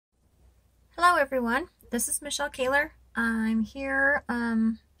Hello everyone, this is Michelle Kaler. I'm here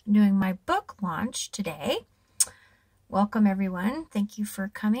doing my book launch today. Welcome everyone, thank you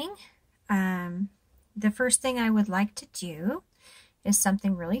for coming. The first thing I would like to do is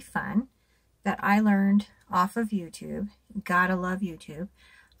something really fun that I learned off of YouTube. Gotta love YouTube.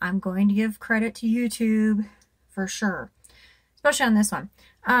 I'm going to give credit to YouTube for sure, especially on this one.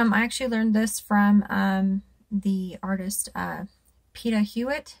 I actually learned this from the artist Peter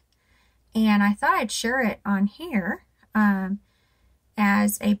Hewitt. And I thought I'd share it on here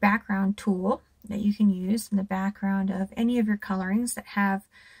as a background tool that you can use in the background of any of your colorings that have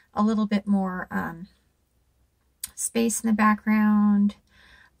a little bit more space in the background,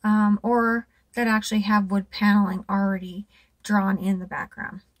 or that actually have wood paneling already drawn in the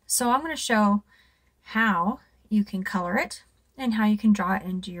background. So I'm going to show how you can color it and how you can draw it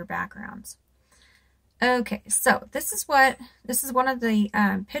into your backgrounds. Okay, so this is one of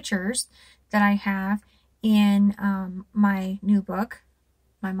the pictures that I have in my new book,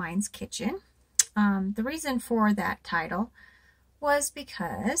 My Mind's Kitchen. The reason for that title was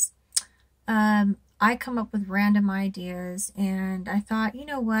because I come up with random ideas, and I thought, you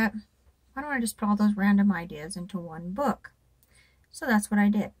know what, why don't I just put all those random ideas into one book? So that's what I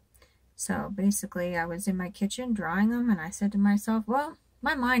did. So basically, I was in my kitchen drawing them, and I said to myself, well,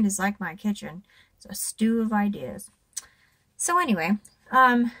 my mind is like my kitchen. It's a stew of ideas. So anyway,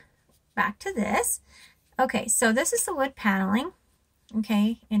 back to this. Okay, so this is the wood paneling,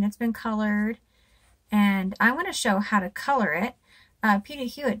 okay, and it's been colored, and I'm going to show how to color it. Peter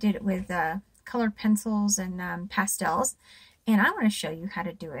Hewitt did it with colored pencils and pastels, and I'm going to show you how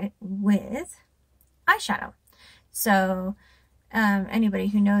to do it with eyeshadow. So anybody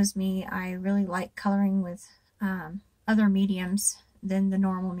who knows me, I really like coloring with other mediums than the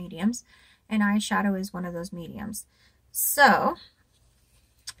normal mediums. And eyeshadow is one of those mediums. So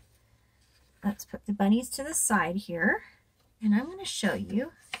let's put the bunnies to the side here, and I'm going to show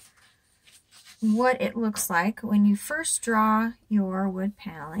you what it looks like when you first draw your wood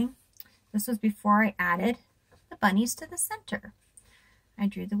paneling. This was before I added the bunnies to the center. I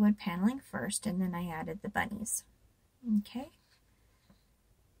drew the wood paneling first, and then I added the bunnies. Okay,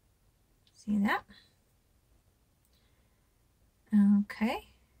 see that? Okay.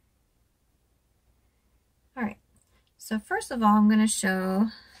 All right, so first of all, I'm going to show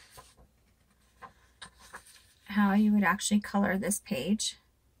how you would actually color this page.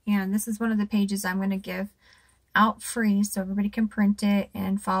 And this is one of the pages I'm going to give out free so everybody can print it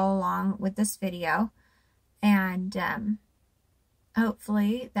and follow along with this video. And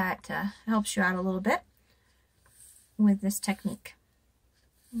hopefully that helps you out a little bit with this technique.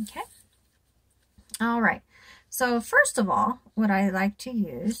 Okay. All right. So first of all, what I like to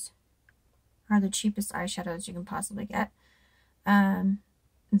use are the cheapest eyeshadows you can possibly get.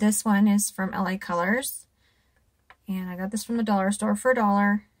 This one is from LA Colors, and I got this from the dollar store for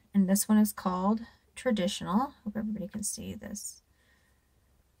 $1, and this one is called Traditional. Hope everybody can see this.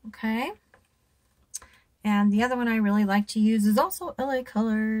 Okay, and the other one I really like to use is also LA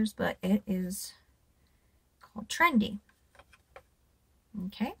Colors, but it is called Trendy.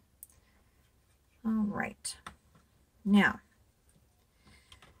 Okay, all right, now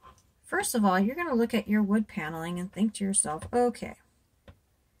first of all, you're going to look at your wood paneling and think to yourself, okay,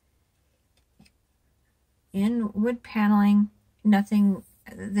 in wood paneling, nothing,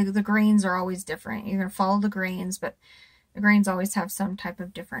 the grains are always different. You're going to follow the grains, but the grains always have some type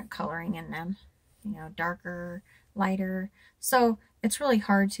of different coloring in them, you know, darker, lighter. So it's really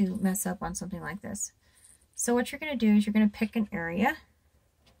hard to mess up on something like this. So what you're going to do is you're going to pick an area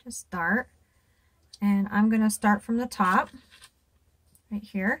to start, and I'm going to start from the top right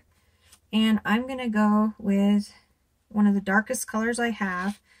here. And I'm going to go with one of the darkest colors I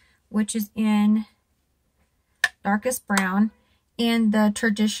have, which is in darkest brown, in the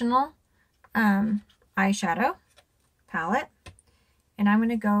Traditional eyeshadow palette. And I'm going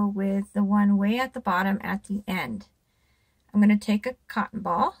to go with the one way at the bottom at the end. I'm going to take a cotton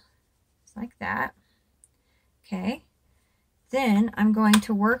ball, just like that. Okay. Then I'm going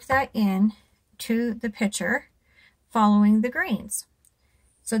to work that in to the picture, following the grains.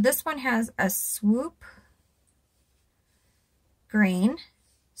 So this one has a swoop grain,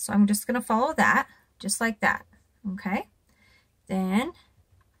 so I'm just going to follow that, just like that, okay? Then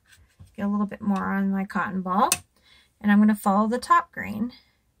get a little bit more on my cotton ball, and I'm going to follow the top grain,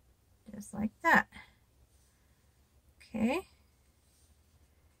 just like that, okay?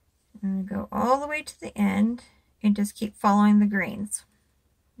 I'm going to go all the way to the end and just keep following the grains,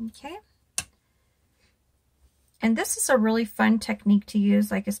 okay? And this is a really fun technique to use,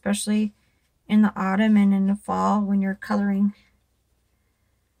 like especially in the autumn and in the fall when you're coloring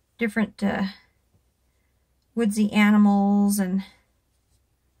different woodsy animals and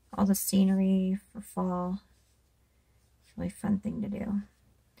all the scenery for fall. It's a really fun thing to do.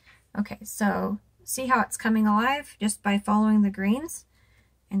 Okay, so see how it's coming alive just by following the greens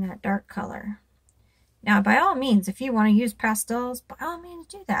and that dark color. Now, by all means, if you want to use pastels, by all means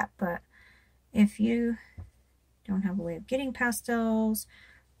do that. But if you don't have a way of getting pastels,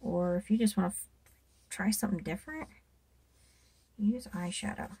 or if you just want to try something different, use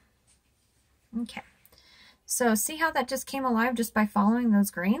eyeshadow. Okay, so see how that just came alive just by following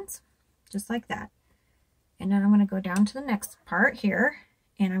those greens? Just like that. And then I'm going to go down to the next part here,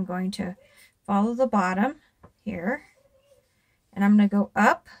 and I'm going to follow the bottom here, and I'm going to go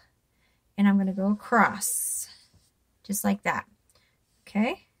up, and I'm going to go across, just like that.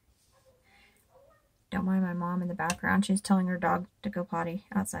 Okay? Don't mind my mom in the background. She's telling her dog to go potty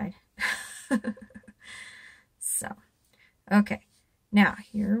outside. So, okay. Now,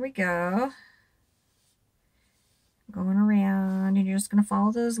 here we go. Going around, and you're just going to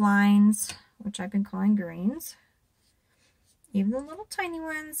follow those lines, which I've been calling greens. Even the little tiny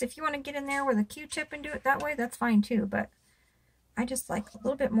ones. If you want to get in there with a Q-tip and do it that way, that's fine too. But I just like a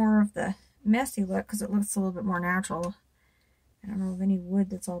little bit more of the messy look because it looks a little bit more natural. I don't know of any wood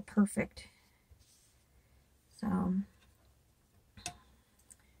that's all perfect. So,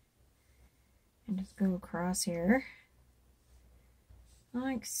 and just go across here.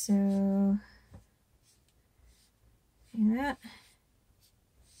 Like so. See that?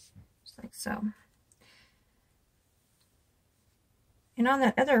 Just like so. And on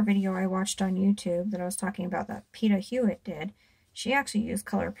that other video I watched on YouTube that I was talking about that Peta Hewitt did, she actually used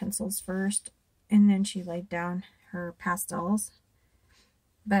color pencils first, and then she laid down her pastels.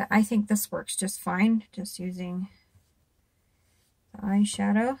 But I think this works just fine, just using the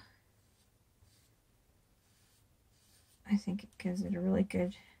eyeshadow. I think it gives it a really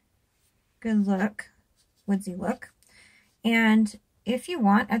good look, woodsy look. And if you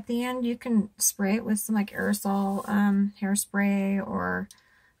want, at the end, you can spray it with some like aerosol hairspray or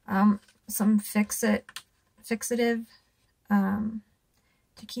some fixative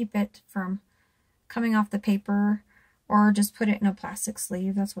to keep it from coming off the paper, or just put it in a plastic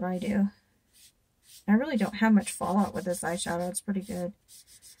sleeve. That's what I do. I really don't have much fallout with this eyeshadow. It's pretty good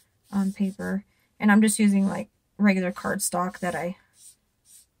on paper. And I'm just using like regular cardstock that I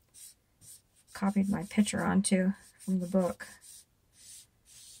copied my picture onto from the book.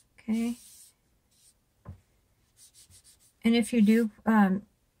 Okay. And if you do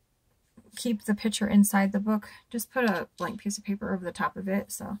keep the picture inside the book, just put a blank piece of paper over the top of it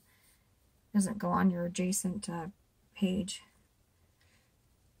so it doesn't go on your adjacent page.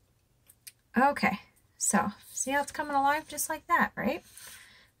 Okay, so see how it's coming alive just like that, right?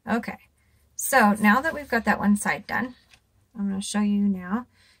 Okay, so now that we've got that one side done, I'm going to show you now.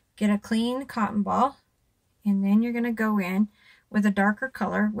 Get a clean cotton ball, and then you're going to go in with a darker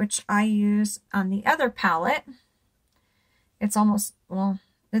color, which I use on the other palette. It's almost, well,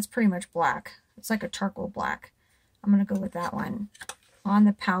 it's pretty much black. It's like a charcoal black. I'm going to go with that one on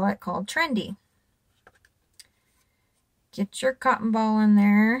the palette called Trendy. Get your cotton ball in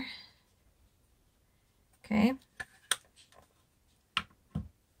there. Okay.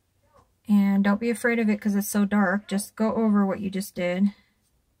 And don't be afraid of it because it's so dark. Just go over what you just did.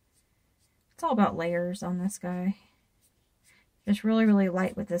 It's all about layers on this guy. It's really, really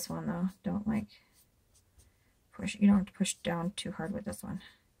light with this one though. Don't like push. You don't have to push down too hard with this one.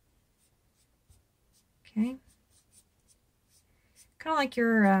 Okay. Kind of like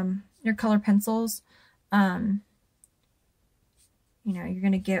your color pencils. You know, you're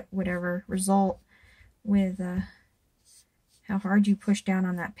going to get whatever result with how hard you push down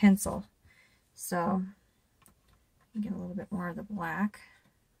on that pencil. So, get a little bit more of the black.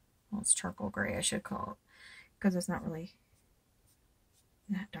 Well, it's charcoal gray, I should call it, because it's not really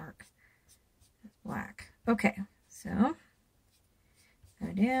that dark. It's black. Okay, so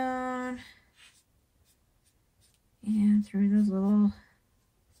go down and through those little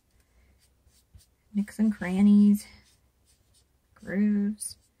nicks and crannies,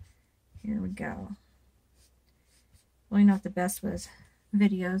 grooves. Here we go. Really not the best with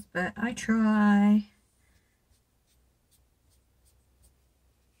videos, but I try.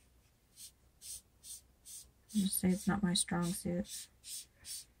 Just say it's not my strong suit,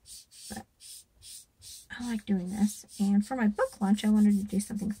 but I like doing this. And for my book launch, I wanted to do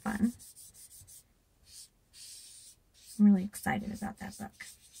something fun. I'm really excited about that book.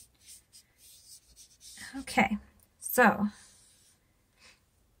 Okay, so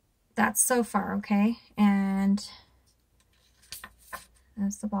that's so far, okay? And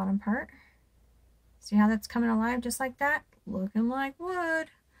that's the bottom part. See how that's coming alive just like that? Looking like wood.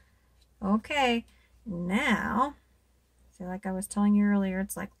 Okay, now, see, like I was telling you earlier,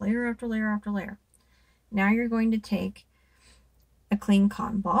 it's like layer after layer after layer. Now you're going to take a clean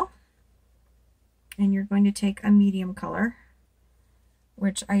cotton ball, and you're going to take a medium color,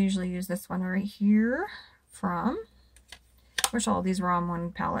 which I usually use this one right here from, wish all these were on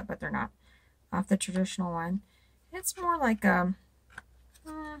one palette, but they're not, off the traditional one. It's more like a,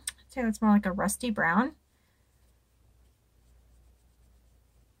 I'd say it's more like a rusty brown.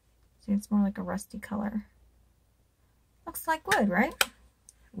 See, it's more like a rusty color. Looks like wood, right?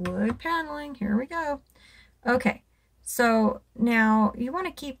 Wood paneling, here we go. Okay, so now you want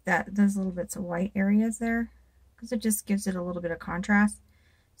to keep those little bits of white areas there, because it just gives it a little bit of contrast.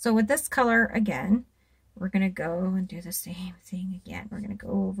 So with this color, again, we're going to go and do the same thing again. We're going to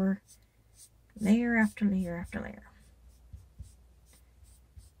go over layer after layer after layer.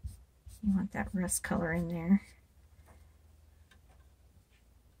 You want that rust color in there.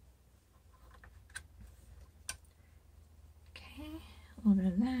 Okay, a little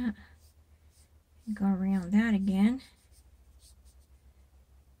bit of that. Go around that again.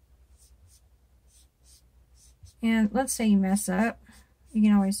 And let's say you mess up, you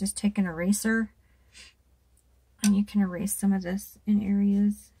can always just take an eraser and you can erase some of this in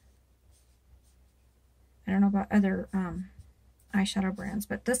areas. I don't know about other eyeshadow brands,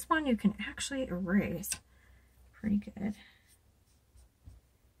 but this one you can actually erase pretty good.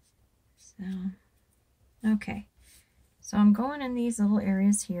 So, okay. So I'm going in these little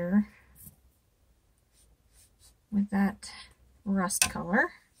areas here with that rust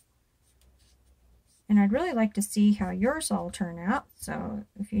color. And I'd really like to see how yours all turn out. So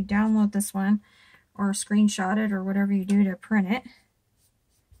if you download this one or screenshot it or whatever you do to print it,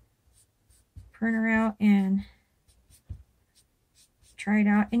 print her out and try it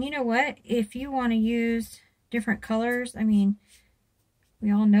out. And you know what? If you want to use different colors, I mean,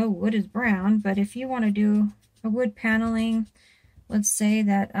 we all know wood is brown, but if you want to do a wood paneling, let's say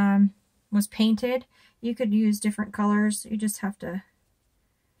that was painted, you could use different colors. You just have to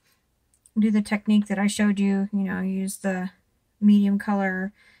do the technique that I showed you. You know, use the medium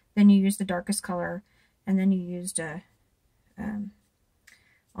color, then you use the darkest color, and then you used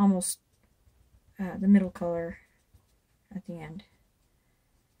almost the middle color at the end.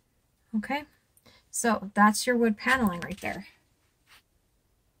 Okay, so that's your wood paneling right there.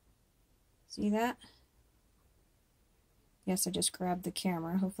 See that? Yes, I just grabbed the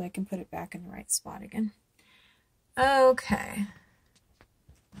camera. Hopefully I can put it back in the right spot again. Okay.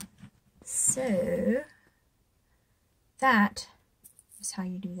 So that is how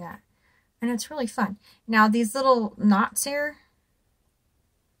you do that. And it's really fun. Now these little knots here,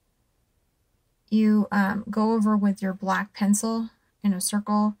 you go over with your black pencil in a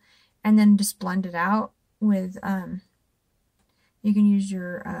circle and then just blend it out with, you can use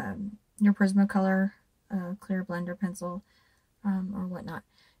your Prismacolor clear blender pencil or whatnot.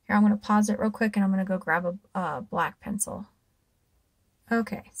 Here, I'm going to pause it real quick and I'm going to go grab a black pencil.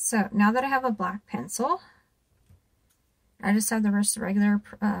 Okay, so now that I have a black pencil, I just have the regular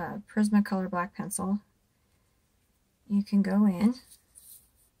Prismacolor black pencil. You can go in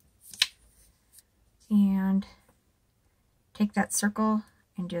and take that circle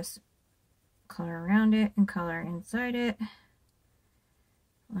and just color around it and color inside it,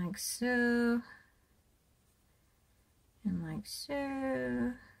 like so, and like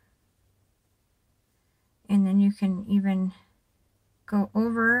so. And then you can even go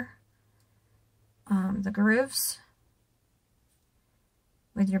over the grooves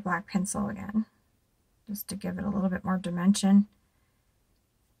with your black pencil again, just to give it a little bit more dimension.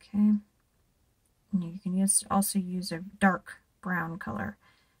 Okay, and you can also use a dark brown color,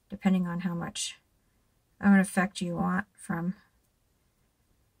 depending on how much of an effect you want from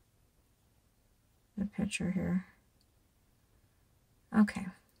the picture here. Okay.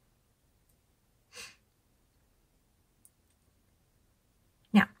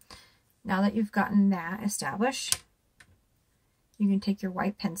 Now that you've gotten that established, you can take your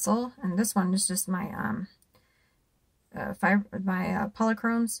white pencil, and this one is just my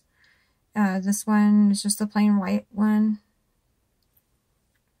polychromes. This one is just the plain white one,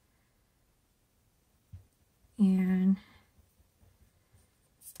 and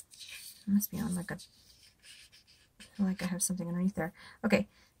it must be on like I feel like I have something underneath there. Okay,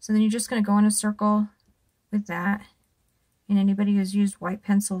 so then you're just going to go in a circle with that. And anybody who's used white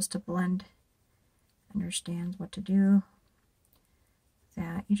pencils to blend understands what to do.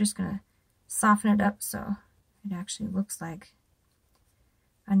 That you're just going to soften it up so it actually looks like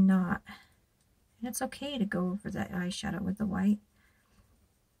a knot. And it's okay to go over that eyeshadow with the white.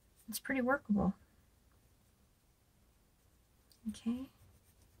 It's pretty workable. Okay.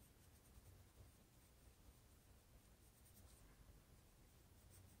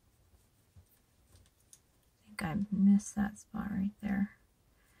 think I missed that spot right there.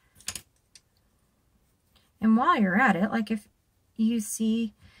 And while you're at it, like if you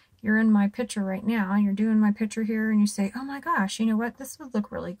see you're in my picture right now, you're doing my picture here, and you say, oh my gosh, you know what, this would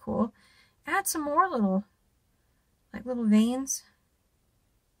look really cool. Add some more little veins.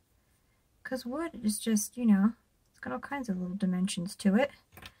 Because wood is just, you know, it's got all kinds of little dimensions to it.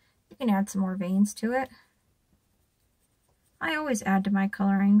 You can add some more veins to it. I always add to my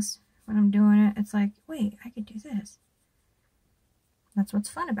colorings when I'm doing it. It's like, wait, I could do this. That's what's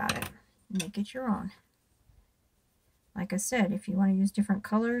fun about it. Make it your own. Like I said, if you want to use different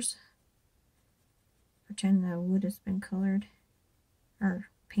colors, pretend the wood has been colored or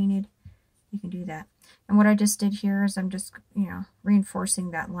painted, you can do that. And what I just did here is I'm just, you know,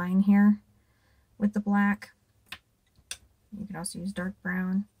 reinforcing that line here with the black. You can also use dark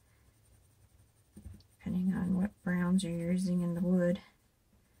brown, depending on what browns you're using in the wood.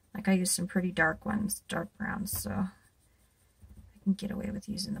 Like I use some pretty dark ones, dark browns, so I can get away with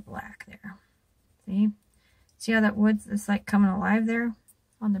using the black there. See? See how that wood's is like coming alive there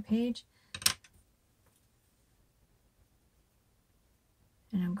on the page?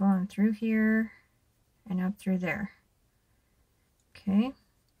 And I'm going through here and up through there. Okay.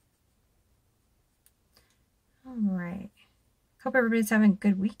 All right. Hope everybody's having a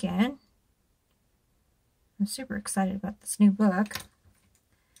good weekend. I'm super excited about this new book.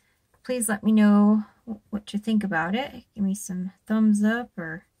 Please let me know what you think about it. Give me some thumbs up,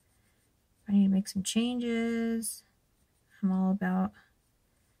 or I need to make some changes. I'm all about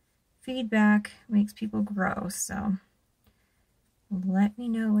feedback. Makes people grow, so let me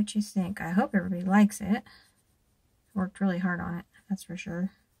know what you think. I hope everybody likes it. Worked really hard on it, that's for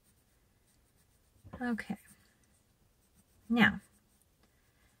sure. Okay. Now,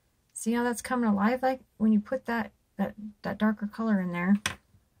 see how that's coming alive? Like when you put that darker color in there,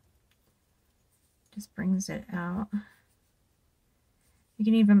 just brings it out. You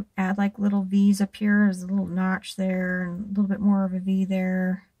can even add like little V's up here. There's a little notch there, and a little bit more of a V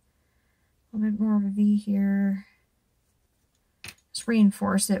there. A little bit more of a V here. Just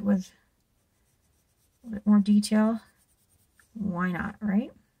reinforce it with a little bit more detail. Why not,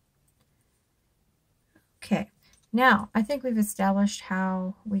 right? Okay, now I think we've established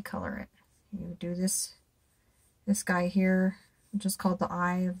how we color it. You do this guy here, which is called the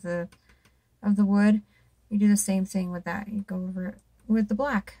eye of the wood. You do the same thing with that. You go over it with the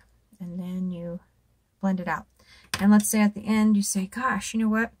black, and then you blend it out. And let's say at the end you say, gosh, you know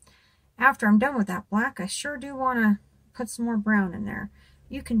what, after I'm done with that black, I sure do want to put some more brown in there.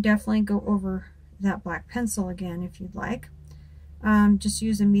 You can definitely go over that black pencil again if you'd like. Just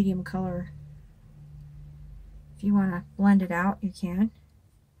use a medium color. If you want to blend it out, you can.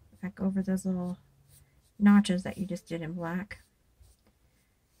 Back over those little notches that you just did in black.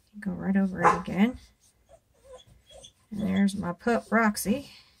 Go right over it again. And there's my pup, Roxy.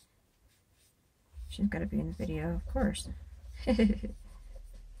 She's got to be in the video, of course.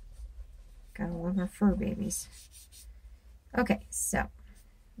 Gotta love her fur babies. Okay, so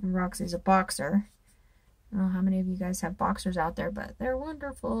Roxy's a boxer. I don't know how many of you guys have boxers out there, but they're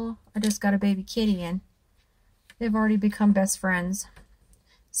wonderful. I just got a baby kitty in. They've already become best friends.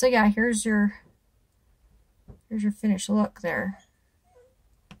 So yeah, here's your finished look there.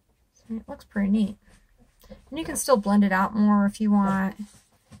 So it looks pretty neat. And you can still blend it out more if you want.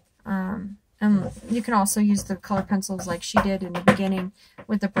 And you can also use the color pencils like she did in the beginning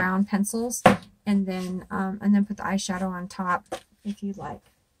with the brown pencils, and then put the eyeshadow on top if you'd like.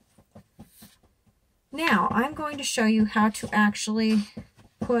 Now I'm going to show you how to actually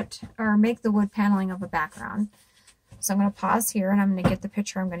make the wood paneling of a background. So I'm going to pause here, and I'm going to get the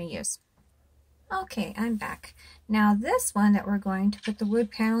picture I'm going to use. Okay, I'm back. Now this one that we're going to put the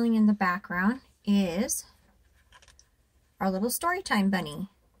wood paneling in the background is our little Storytime bunny.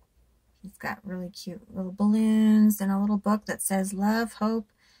 He's got really cute little balloons and a little book that says Love, Hope,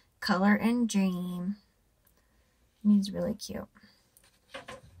 Color, and Dream. And he's really cute.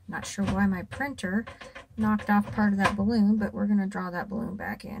 Not sure why my printer knocked off part of that balloon, but we're going to draw that balloon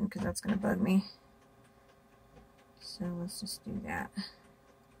back in because that's going to bug me. So let's just do that.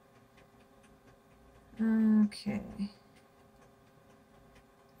 Okay.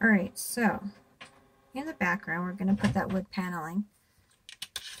 Alright, so in the background we're going to put that wood paneling.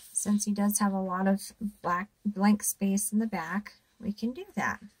 Since he does have a lot of blank space in the back, we can do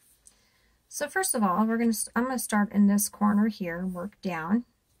that. So first of all, I'm going to start in this corner here and work down.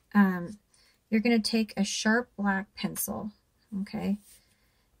 You're going to take a sharp black pencil, okay,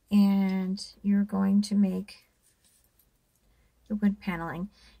 and you're going to make the wood paneling.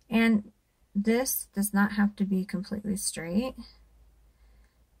 And this does not have to be completely straight.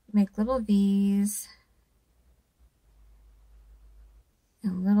 Make little V's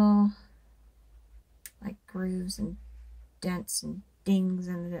and little like grooves and dents and dings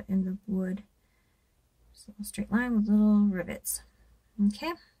in the wood. Just a little straight line with little rivets.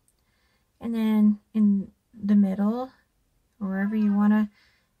 Okay, and then in the middle, or wherever you want to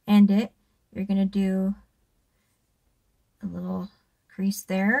end it, you're going to do a little crease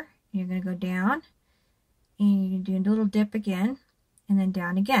there. You're going to go down, and you're going to do a little dip again, and then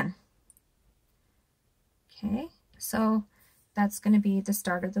down again. Okay, so that's going to be the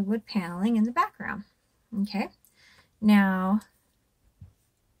start of the wood paneling in the background. Okay, now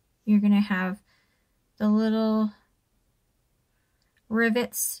you're going to have the little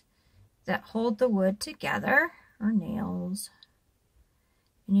rivets that hold the wood together, or nails,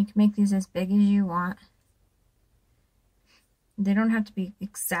 and you can make these as big as you want. They don't have to be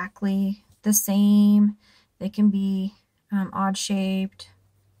exactly the same. They can be odd shaped.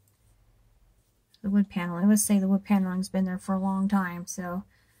 The wood paneling, let's say the wood paneling's been there for a long time, so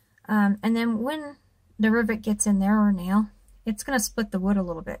and then when the rivet gets in there, or nail, it's going to split the wood a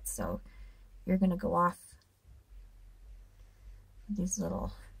little bit, so you're going to go off these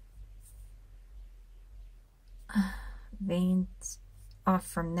little veins off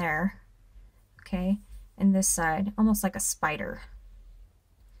from there, okay, and this side, almost like a spider,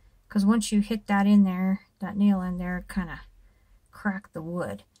 because once you hit that in there, that nail in there, kind of crack the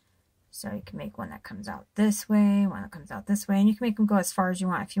wood. So you can make one that comes out this way, one that comes out this way, and you can make them go as far as you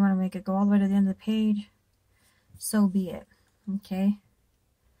want. If you want to make it go all the way to the end of the page, so be it, okay?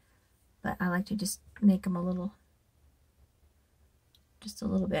 But I like to just make them just a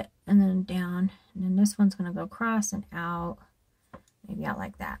little bit, and then down, and then this one's going to go across and out, maybe out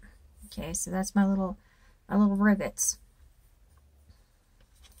like that. Okay, so that's my little rivets.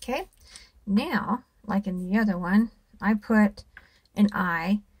 Okay, now, like in the other one, I put an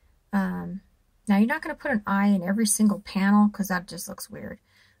eye. Now you're not going to put an eye in every single panel, because that just looks weird.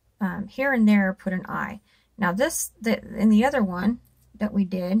 Here and there, put an eye. Now in the other one that we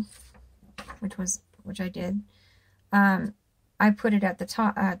did, which I did, I put it at the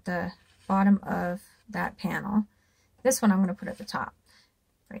top, at the bottom of that panel. This one I'm going to put at the top,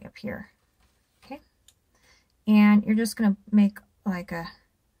 right up here. Okay, and you're just going to make like a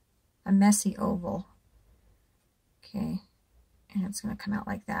messy oval. Okay, and it's going to come out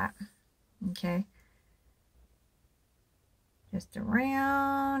like that. Okay, just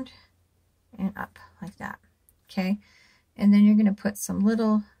around and up like that. Okay, and then you're going to put some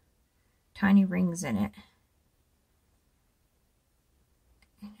little tiny rings in it.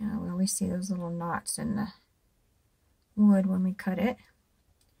 You know, we always see those little knots in the wood when we cut it.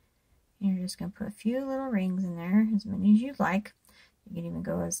 And you're just going to put a few little rings in there, as many as you like. You can even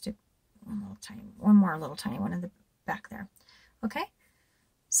go as to one more little tiny one in the back there. Okay,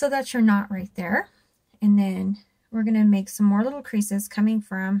 so that's your knot right there. And then we're going to make some more little creases coming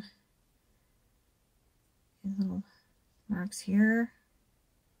from these little marks here.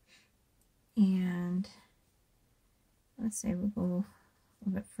 And let's say we'll go a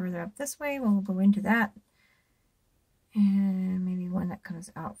little bit further up this way. We'll go into that. And maybe one that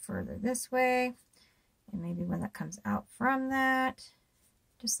comes out further this way. And maybe one that comes out from that.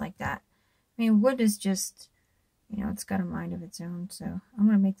 Just like that. I mean, wood is just, you know, it's got a mind of its own. So I'm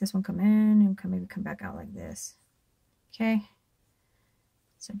going to make this one come in and maybe come back out like this. Okay.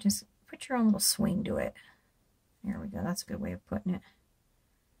 So just put your own little swing to it. There we go. That's a good way of putting it.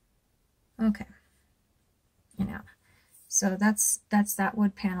 Okay. And out. So that's that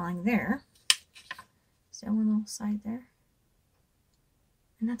wood paneling there. Is there one little side there?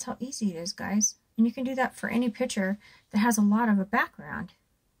 And that's how easy it is, guys. And you can do that for any picture that has a lot of a background.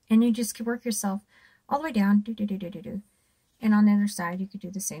 And you just work yourself all the way down. And on the other side, you could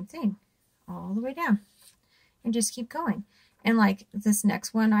do the same thing. All the way down. And just keep going. And like this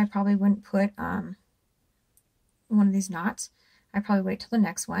next one, I probably wouldn't put one of these knots. I'd probably wait till the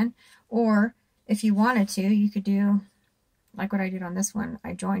next one. Or if you wanted to, you could do like what I did on this one.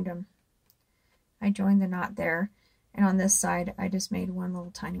 I joined them. I joined the knot there. And on this side, I just made one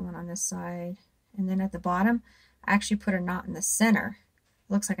little tiny one on this side. And then at the bottom, I actually put a knot in the center.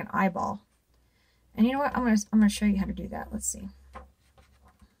 It looks like an eyeball. And you know what? I'm gonna show you how to do that. Let's see.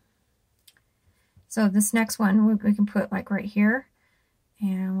 So this next one, we can put like right here.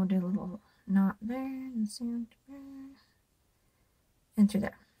 And we'll do a little knot there. And through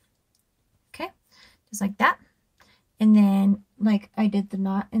there. Okay? Just like that. And then, like I did the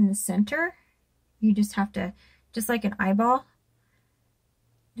knot in the center, you just have to, just like an eyeball,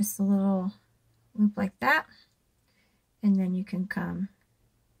 just a little loop like that. And then you can come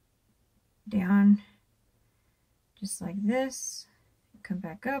down just like this, come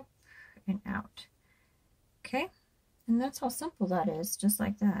back up and out. Okay? And that's how simple that is, just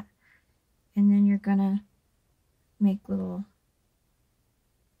like that. And then you're gonna make little,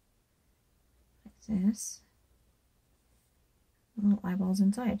 like this, little eyeballs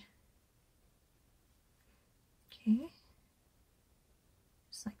inside. Okay,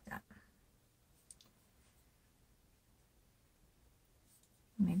 just like that.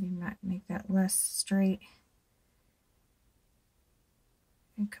 Maybe make that less straight.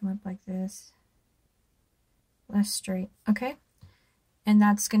 And come up like this. Less straight, okay? And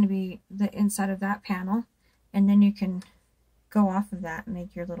that's going to be the inside of that panel. And then you can go off of that and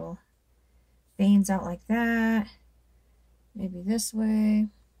make your little veins out like that. Maybe this way.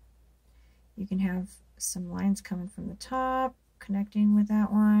 You can have some lines coming from the top, connecting with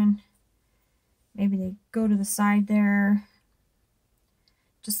that one. Maybe they go to the side there.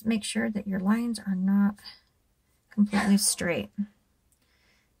 Just make sure that your lines are not completely straight.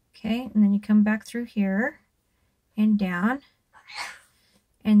 Okay, and then you come back through here and down,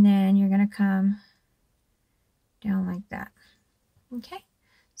 and then you're going to come down like that. Okay,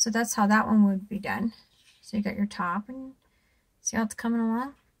 so that's how that one would be done. So you got your top, and see how it's coming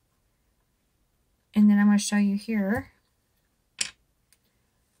along? And then I'm going to show you here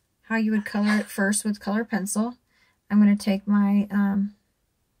how you would color it first with color pencil. I'm going to take my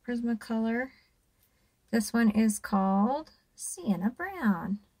Prismacolor. This one is called Sienna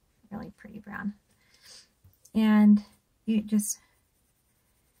Brown. Really pretty brown. And you just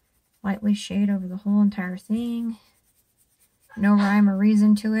lightly shade over the whole entire thing. No rhyme or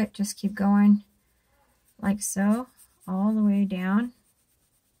reason to it. Just keep going like so, all the way down.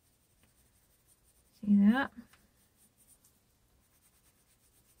 See that?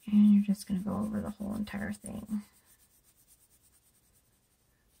 And you're just going to go over the whole entire thing.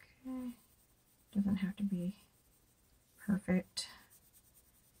 Okay. Doesn't have to be perfect,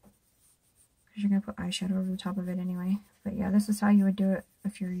 because you're going to put eyeshadow over the top of it anyway. But yeah, this is how you would do it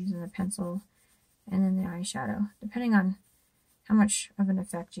if you're using the pencil and then the eyeshadow, depending on how much of an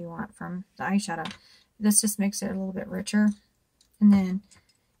effect you want from the eyeshadow. This just makes it a little bit richer. And then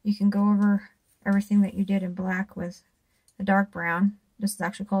you can go over everything that you did in black with the dark brown. This is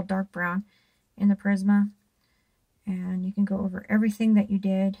actually called dark brown in the Prisma. And you can go over everything that you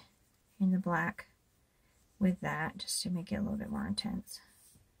did in the black with that, just to make it a little bit more intense.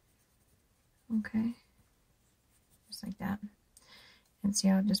 Okay, just like that. And see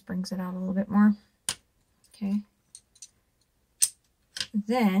how it just brings it out a little bit more? Okay.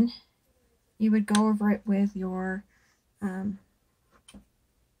 Then you would go over it with your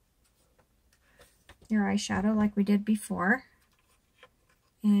eyeshadow like we did before.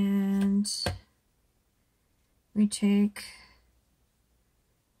 And we take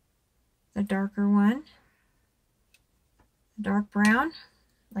the darker one, the dark brown,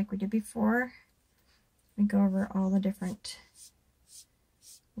 like we did before. We go over all the different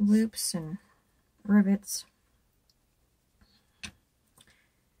loops and rivets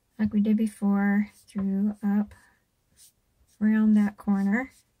like we did before, through, up, around that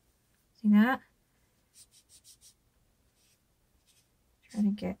corner. See that? Try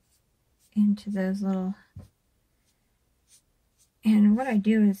to get into those little, and what I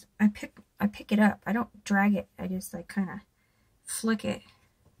do is I pick it up. I don't drag it. I just like kind of flick it.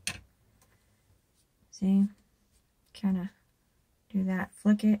 See? Kind of do that.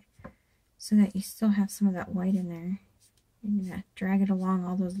 Flick it so that you still have some of that white in there. You're going to drag it along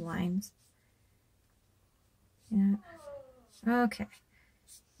all those lines. Yeah. Okay.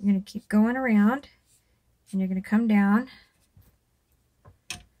 You're going to keep going around, and you're going to come down,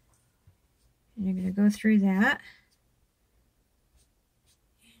 and you're going to go through that,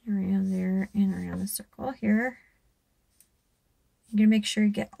 and around there, and around the circle here. You're going to make sure you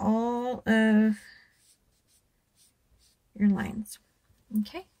get all of your lines.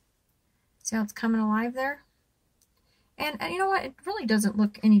 Okay? See how it's coming alive there? And you know what? It really doesn't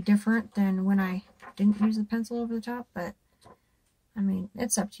look any different than when I didn't use the pencil over the top, but I mean,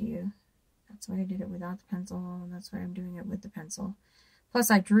 it's up to you. That's why I did it without the pencil, and that's why I'm doing it with the pencil.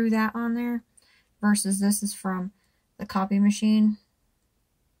 Plus, I drew that on there, versus this is from the copy machine.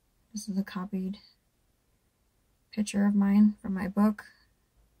 This is a copied picture of mine from my book,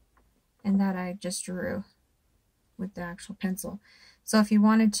 and that I just drew with the actual pencil. So if you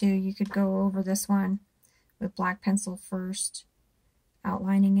wanted to, you could go over this one with black pencil first,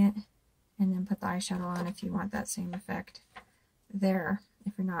 outlining it, and then put the eyeshadow on if you want that same effect there,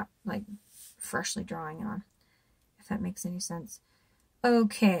 if you're not like freshly drawing it on, if that makes any sense.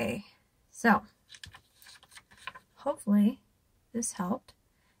 Okay, so hopefully this helped,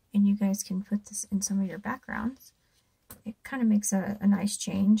 and you guys can put this in some of your backgrounds. It kind of makes a nice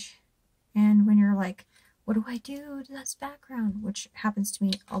change, and when you're like what do I do to this background? Which happens to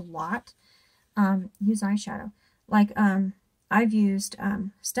me a lot. Use eyeshadow. Like, I've used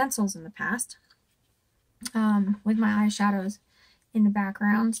stencils in the past with my eyeshadows in the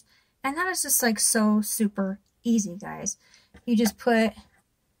backgrounds. And that is just like so super easy, guys. You just put,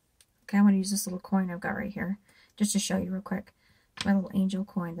 okay, I'm going to use this little coin I've got right here just to show you real quick. My little angel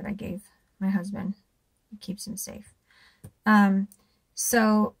coin that I gave my husband. It keeps him safe.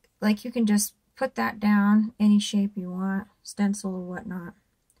 So, like, you can just put that down any shape you want, stencil or whatnot.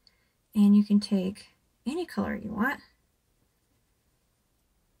 And you can take any color you want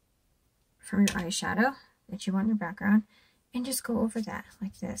from your eyeshadow that you want in your background and just go over that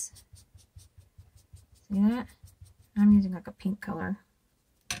like this. See that? I'm using like a pink color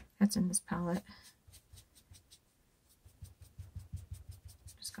that's in this palette.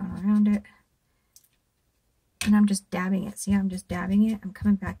 Just going around it. And I'm just dabbing it. See, I'm just dabbing it. I'm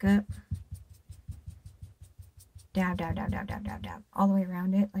coming back up. Dab, dab, dab, dab, dab, dab, dab. All the way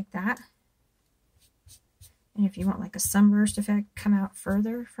around it like that. And if you want like a sunburst effect, come out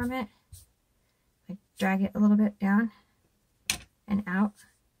further from it. Like drag it a little bit down and out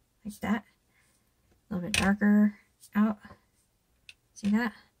like that. A little bit darker out. See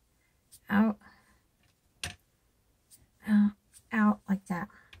that? Out. Out like that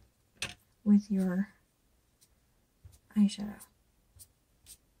with your eyeshadow.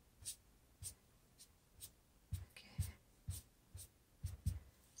 Okay.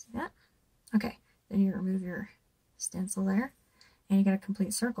 See that? Okay. Then you remove your stencil there and you get a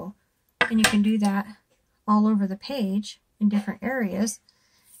complete circle. And you can do that all over the page in different areas.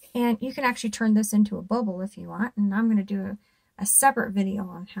 And you can actually turn this into a bubble if you want. And I'm going to do a separate video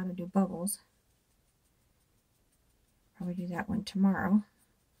on how to do bubbles. Probably do that one tomorrow.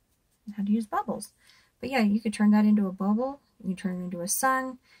 And how to use bubbles. But yeah, you could turn that into a bubble. You can turn it into a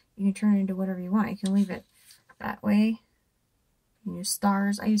sun. You can turn it into whatever you want. You can leave it that way. You can use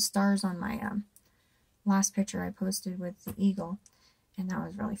stars. I used stars on my last picture I posted with the eagle. And that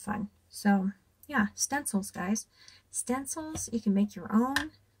was really fun. So yeah, stencils, guys. Stencils, you can make your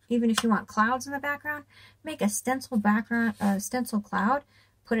own. Even if you want clouds in the background, make a stencil background, stencil cloud.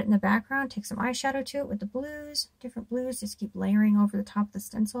 Put it in the background. Take some eyeshadow to it with the blues, different blues. Just keep layering over the top of the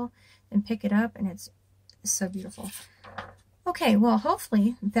stencil. Then pick it up, and it's so beautiful. Okay, well,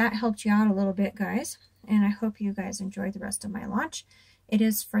 hopefully that helped you out a little bit, guys. And I hope you guys enjoyed the rest of my launch. It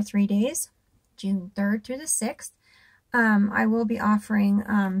is for 3 days, June 3rd through the 6th. I will be offering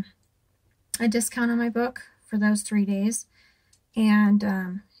a discount on my book for those 3 days.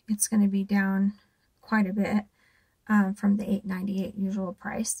 And it's going to be down quite a bit from the $8.98 usual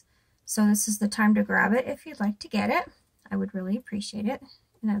price. So this is the time to grab it if you'd like to get it. I would really appreciate it.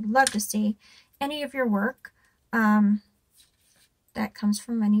 And I'd love to see any of your work that comes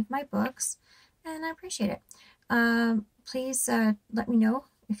from any of my books. And I appreciate it. Please let me know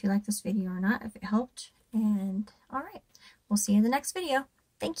if you like this video or not, if it helped. And all right, we'll see you in the next video.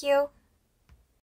 Thank you.